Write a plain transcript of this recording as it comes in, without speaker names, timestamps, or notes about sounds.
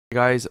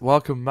Guys,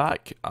 welcome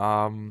back.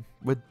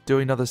 We're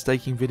doing another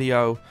staking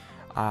video,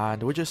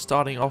 and we're just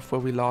starting off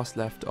where we last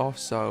left off.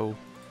 So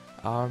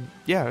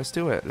yeah, let's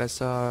do it.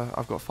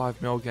 I've got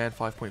 5 mil again,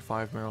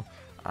 5.5 mil,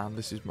 and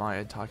this is my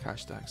entire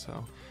cash stack.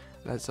 So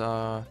let's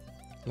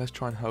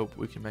try and hope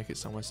we can make it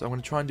somewhere. So I'm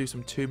going to try and do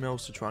some 2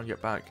 mils to try and get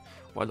back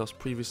what I lost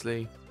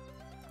previously.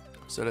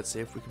 So let's see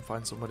if we can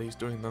find somebody who's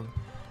doing them.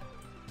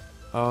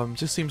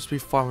 Just seems to be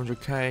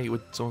 500k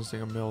with someone's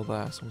doing a mil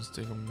there, someone's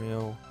doing a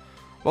mil.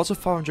 Lots of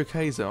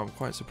 500k's though, I'm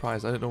quite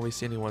surprised. I don't normally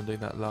see anyone doing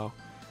that low.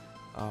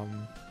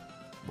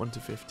 1 to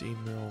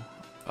 15 mil.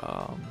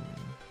 Everything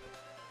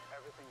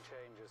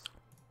changes.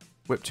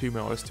 Whip 2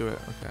 mil, let's do it.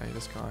 Okay,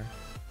 this guy.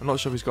 I'm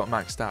not sure if he's got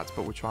max stats,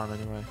 but we'll try him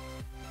anyway.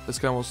 This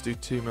guy wants to do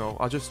 2 mil.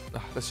 Let's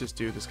just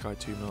do this guy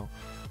 2 mil.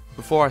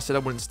 Before I said I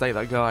wouldn't stake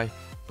that guy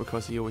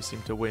because he always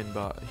seemed to win,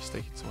 but he's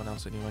staking someone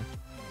else anyway.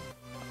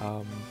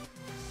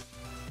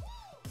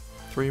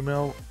 3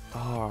 mil.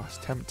 Oh, it's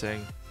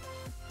tempting.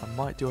 I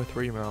might do a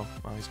 3 mil.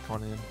 Oh, he's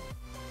gone in.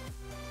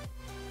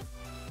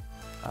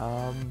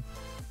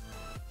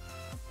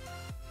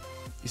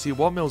 You see,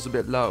 1 mil's a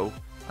bit low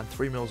and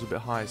 3 mil's a bit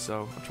high,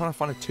 so I'm trying to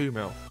find a 2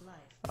 mil.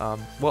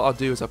 What I'll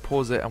do is I'll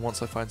pause it, and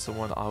once I find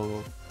someone,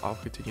 I'll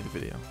continue the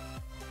video.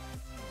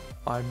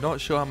 I'm not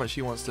sure how much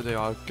she wants to do.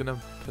 I'm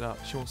gonna put up.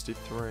 She wants to do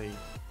 3.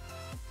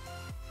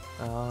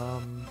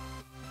 I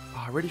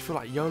really feel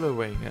like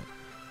YOLOing it.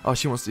 Oh,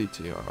 she wants to do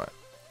 2. All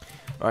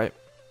right,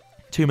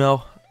 2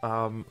 mil.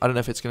 I don't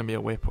know if it's going to be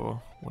a whip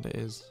or what it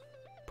is.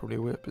 Probably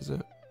a whip, is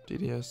it?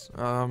 DDS?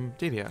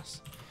 DDS.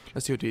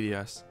 Let's do a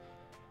DDS.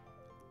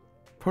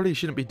 Probably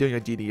shouldn't be doing a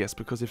DDS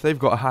because if they've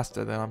got a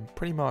Hasta, then I'm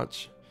pretty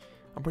much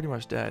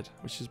dead,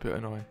 which is a bit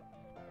annoying.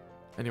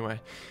 Anyway.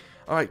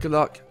 Alright, good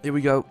luck. Here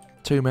we go.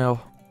 2 mil.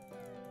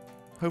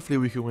 Hopefully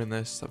we can win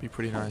this. That'd be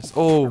pretty nice.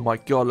 Oh my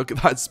god, look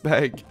at that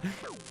spec.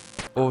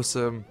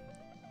 Awesome.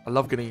 I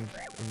love getting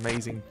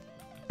amazing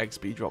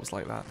XP drops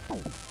like that.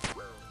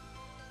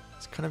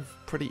 It's kind of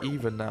pretty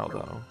even now,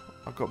 though.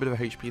 I've got a bit of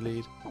a HP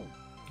lead.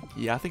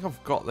 Yeah, I think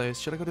I've got this.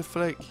 Should I go to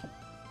flick?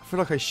 I feel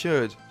like I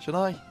should. Should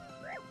I?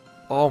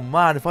 Oh,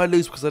 man. If I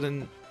lose because I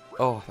didn't...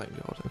 Oh, thank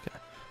God. Okay.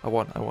 I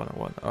won.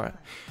 Alright.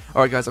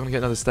 Alright, guys. I'm going to get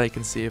another stake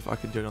and see if I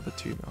can do another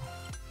 2 mil.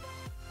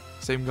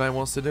 Same guy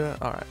wants to do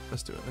it? Alright.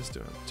 Let's do it.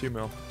 2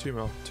 mil.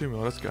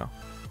 Let's go.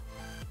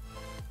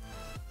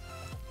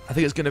 I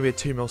think it's going to be a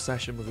 2 mil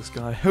session with this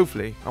guy.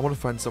 Hopefully. I want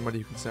to find somebody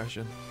who can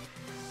session.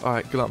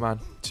 Alright. Good luck, man.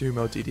 2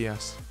 mil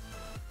DDS.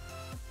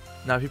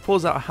 Now, if he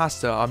pulls out a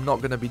Hasta, I'm not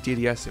going to be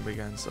DDSing him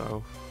again,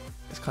 so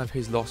it's kind of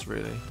his loss,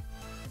 really.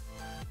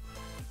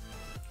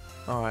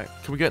 Alright,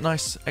 can we get a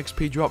nice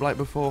XP drop like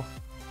before?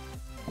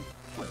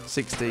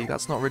 60,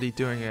 that's not really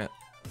doing it.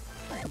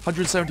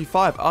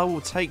 175, I will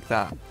take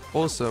that.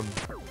 Awesome.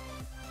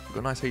 We've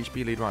got a nice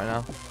HP lead right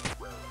now.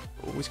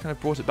 Oh, he's kind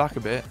of brought it back a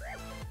bit.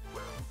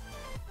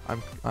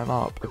 I'm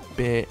up a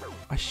bit.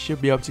 I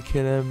should be able to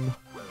kill him.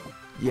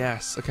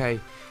 Yes, okay.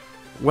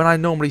 When I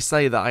normally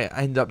say that, I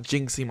end up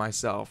jinxing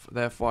myself.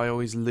 Therefore, I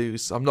always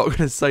lose. So I'm not going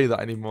to say that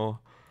anymore.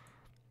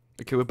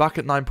 Okay, we're back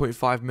at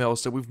 9.5 mil.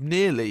 So we've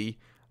nearly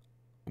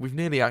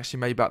actually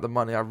made back the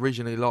money I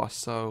originally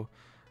lost. So,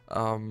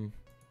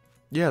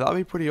 yeah, that'd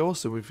be pretty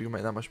awesome if we can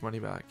make that much money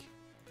back.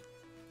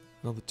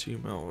 Another 2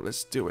 mil.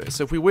 Let's do it.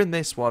 So if we win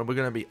this one, we're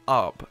going to be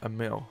up a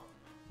mil.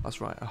 That's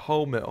right, a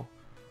whole mil.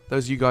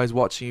 Those of you guys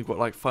watching, you've got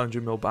like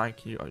 500 mil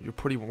bank. You're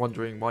probably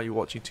wondering why you're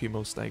watching 2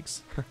 mil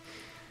stakes.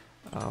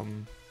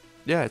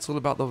 Yeah, it's all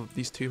about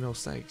these 2 mil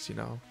stakes, you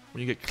know. When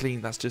you get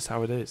clean, that's just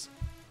how it is.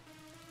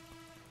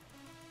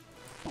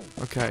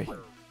 Okay.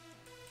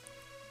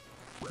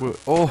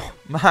 Oh,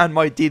 man,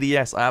 my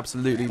DDS. I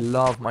absolutely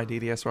love my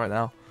DDS right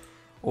now.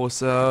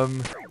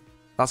 Awesome.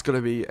 That's going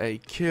to be a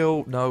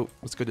kill. No,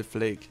 let's go to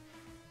flick.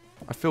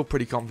 I feel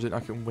pretty confident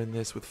I can win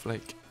this with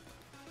flick.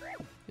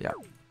 Yeah,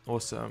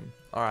 awesome.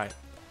 Alright.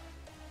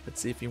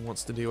 Let's see if he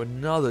wants to do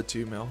another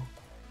 2 mil.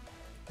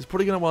 He's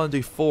probably going to want to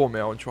do 4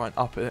 mil and try and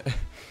up it.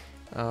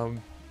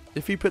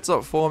 If he puts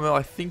up 4 mil,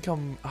 I think I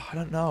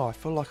don't know. I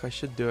feel like I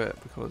should do it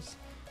because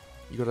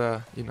you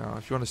gotta, you know,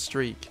 if you want to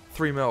streak.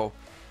 3 mil.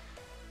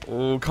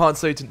 Oh, can't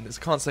say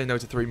no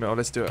to 3 mil.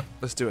 Let's do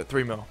it.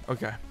 3 mil.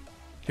 Okay.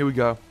 Here we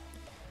go.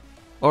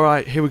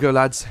 Alright, here we go,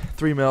 lads.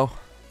 3 mil.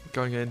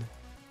 Going in.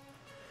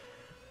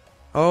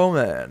 Oh,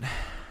 man.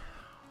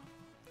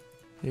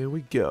 Here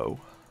we go.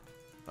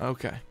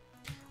 Okay.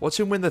 Watch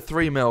him win the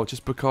 3 mil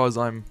just because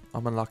I'm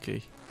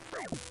unlucky.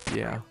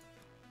 Yeah.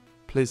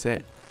 Please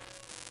hit.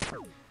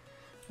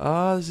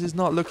 This is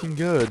not looking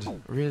good.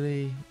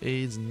 Really,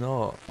 it's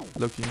not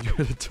looking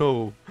good at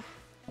all.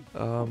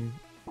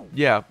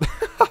 Yeah.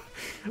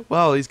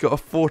 Well, he's got a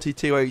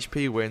 42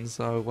 HP win,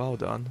 so well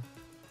done.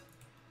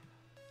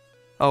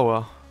 Oh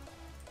well.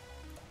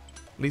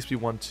 At least we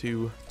won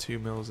 2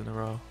 mils in a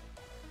row.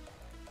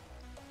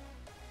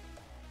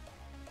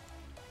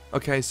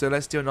 Okay, so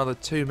let's do another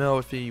 2 mil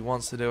if he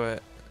wants to do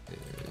it.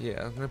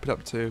 Yeah, I'm gonna put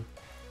up 2.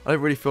 I don't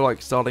really feel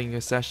like starting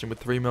a session with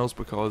 3 mils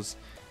because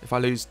if I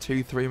lose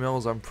 2 3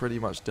 mils, I'm pretty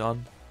much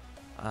done.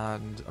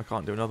 And I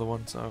can't do another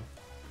one, so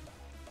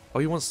Oh,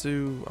 he wants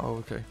to... Oh,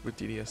 okay. We're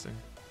DDSing.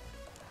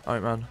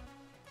 Alright, man.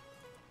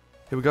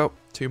 Here we go.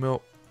 2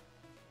 mil.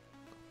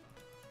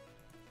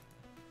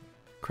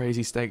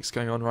 Crazy stakes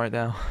going on right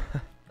now.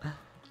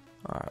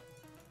 Alright.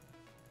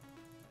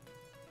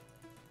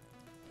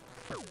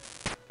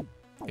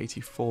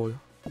 84.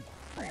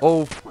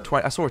 Oh,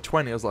 20. I saw a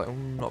 20. I was like,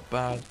 not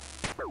bad.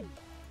 We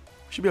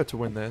should be able to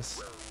win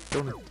this.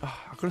 Don't,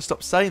 I've got to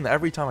stop saying that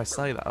every time I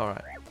say that.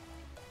 Alright.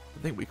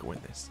 I think we can win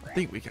this. I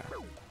think we can.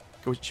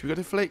 Should we go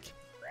to flick?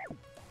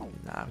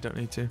 Nah, we don't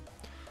need to.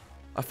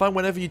 I find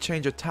whenever you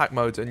change attack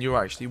modes and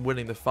you're actually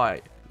winning the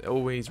fight, it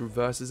always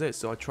reverses it.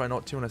 So I try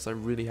not to unless I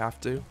really have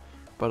to.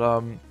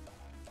 But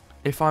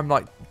if I'm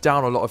like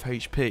down a lot of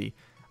HP,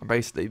 and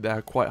basically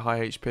they're quite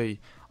high HP,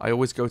 I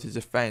always go to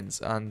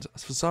defense. And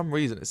for some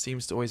reason, it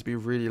seems to always be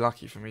really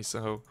lucky for me.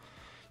 So,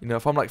 you know,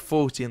 if I'm like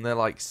 40 and they're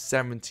like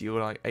 70 or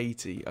like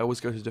 80, I always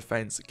go to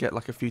defense, get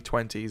like a few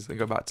 20s, then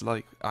go back to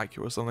like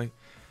accurate or something.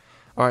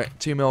 Alright,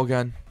 2 mil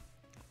again.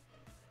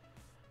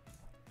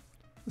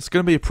 It's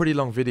going to be a pretty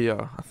long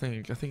video, I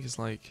think. I think it's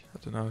like, I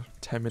don't know,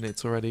 10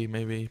 minutes already,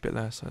 maybe a bit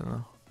less, I don't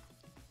know.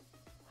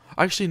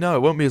 Actually, no, it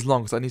won't be as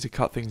long because I need to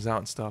cut things out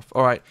and stuff.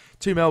 Alright,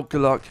 2 mil,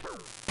 good luck.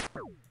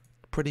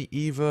 Pretty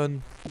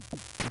even.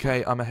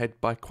 Okay, I'm ahead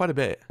by quite a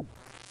bit.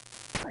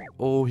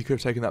 Oh, he could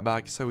have taken that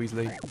back so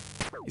easily.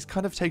 He's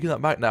kind of taking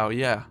that back now,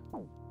 yeah.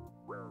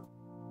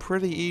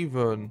 Pretty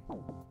even.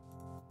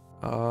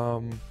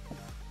 Oh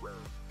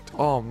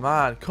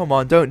man, come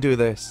on, don't do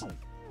this.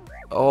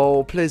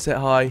 Oh, please hit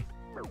high.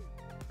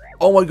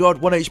 Oh my god,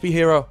 1 HP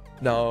hero.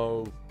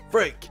 No.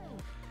 Frick.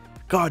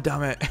 God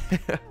damn it.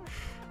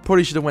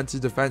 Probably should have went to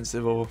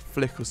defensive or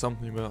flick or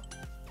something, but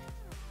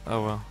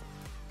oh well.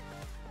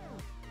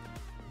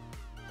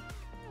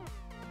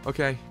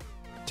 Okay.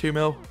 2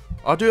 mil.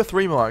 I'll do a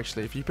 3 mil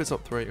actually. If he puts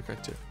up 3, okay,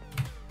 2.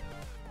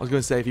 I was going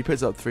to say if he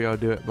puts up 3, I'll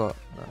do it, but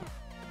no.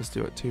 Let's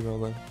do it 2 mil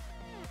then.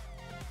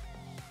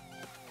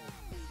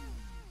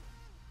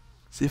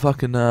 See if I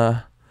can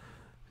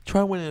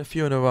try and win a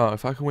few in a row.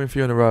 If I can win a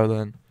few in a row,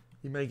 then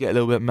you may get a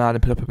little bit mad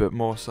and put up a bit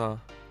more, so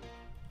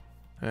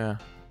yeah.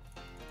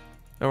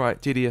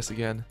 Alright, DDS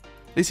again.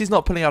 At least he's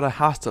not pulling out a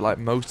Hasta like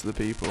most of the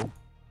people.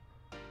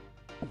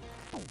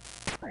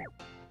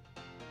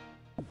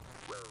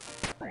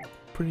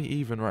 Pretty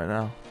even right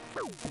now.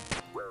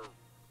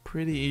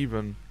 Pretty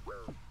even.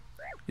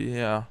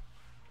 Yeah.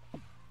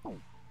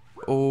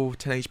 Oh,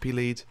 10 HP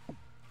lead.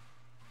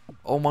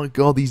 Oh my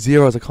god, these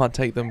zeros, I can't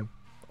take them.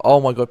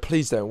 Oh my god,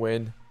 please don't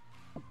win.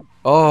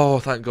 Oh,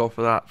 thank god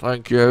for that.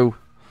 Thank you.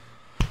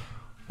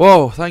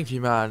 Whoa, thank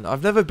you, man.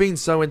 I've never been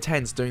so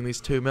intense doing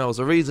these 2 mils.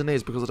 The reason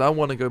is because I don't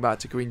want to go back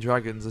to Green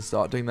Dragons and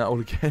start doing that all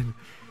again.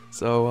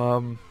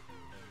 So,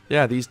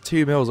 yeah, these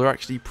 2 mils are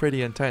actually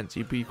pretty intense.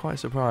 You'd be quite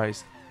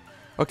surprised.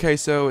 Okay,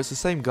 so it's the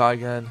same guy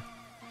again.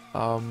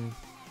 I'm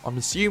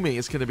assuming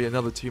it's going to be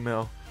another 2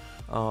 mil.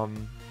 Now,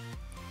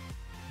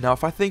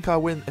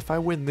 if I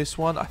win this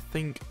one, I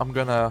think I'm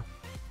going to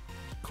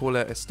call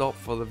it a stop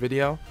for the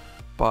video.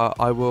 But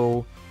I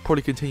will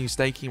probably continue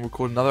staking and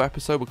record another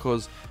episode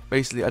because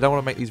basically I don't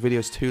want to make these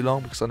videos too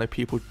long because I know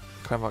people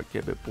kind of like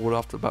get a bit bored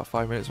after about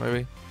 5 minutes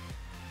maybe.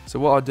 So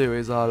what I'll do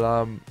is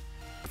I'll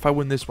if I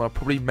win this one, I'll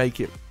probably make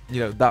it, you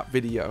know, that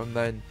video and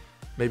then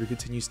maybe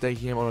continue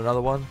staking him on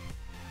another one.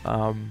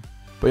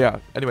 But yeah,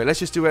 anyway, let's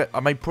just do it.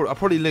 I'll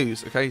probably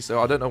lose, okay?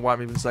 So I don't know why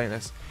I'm even saying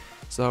this.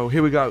 So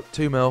here we go,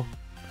 2 mil.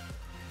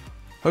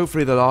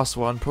 Hopefully the last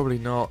one, probably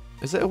not.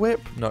 Is it a whip?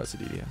 No, it's a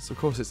DDS. Of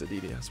course it's a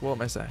DDS. What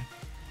am I saying?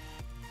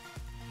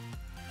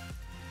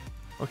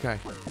 Okay.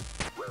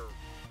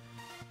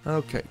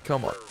 Okay,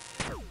 come on.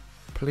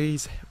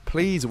 Please,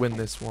 please win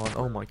this one.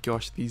 Oh my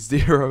gosh, these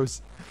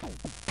zeros.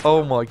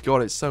 Oh my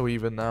god, it's so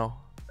even now.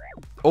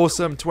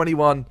 Awesome,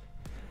 21.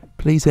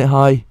 Please hit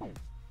high.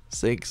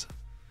 6.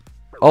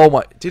 Oh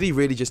my, did he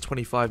really just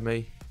 25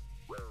 me?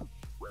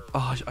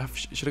 Oh,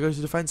 should I go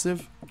to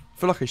defensive? I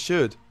feel like I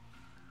should.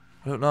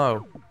 I don't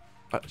know.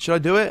 Should I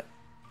do it?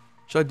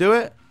 Should I do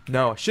it?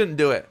 No, I shouldn't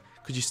do it.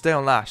 Because you stay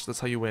on lash, that's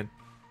how you win.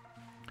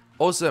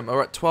 Awesome,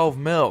 we're at 12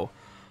 mil.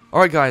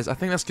 Alright guys, I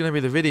think that's going to be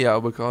the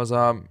video because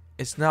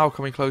it's now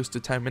coming close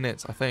to 10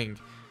 minutes, I think.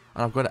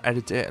 And I've got to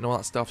edit it and all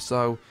that stuff.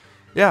 So,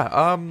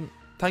 yeah,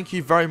 thank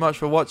you very much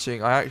for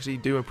watching. I actually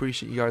do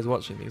appreciate you guys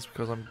watching these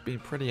because I've been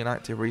pretty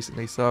inactive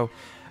recently. So,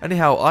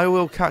 anyhow, I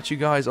will catch you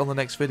guys on the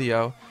next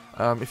video.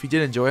 If you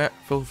did enjoy it,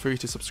 feel free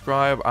to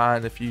subscribe.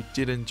 And if you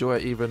did enjoy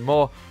it even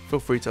more, feel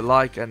free to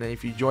like. And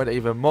if you enjoyed it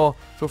even more,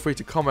 feel free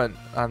to comment.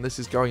 And this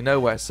is going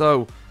nowhere.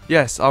 So,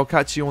 yes, I'll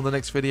catch you on the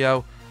next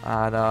video.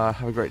 And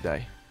have a great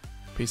day.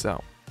 Peace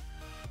out.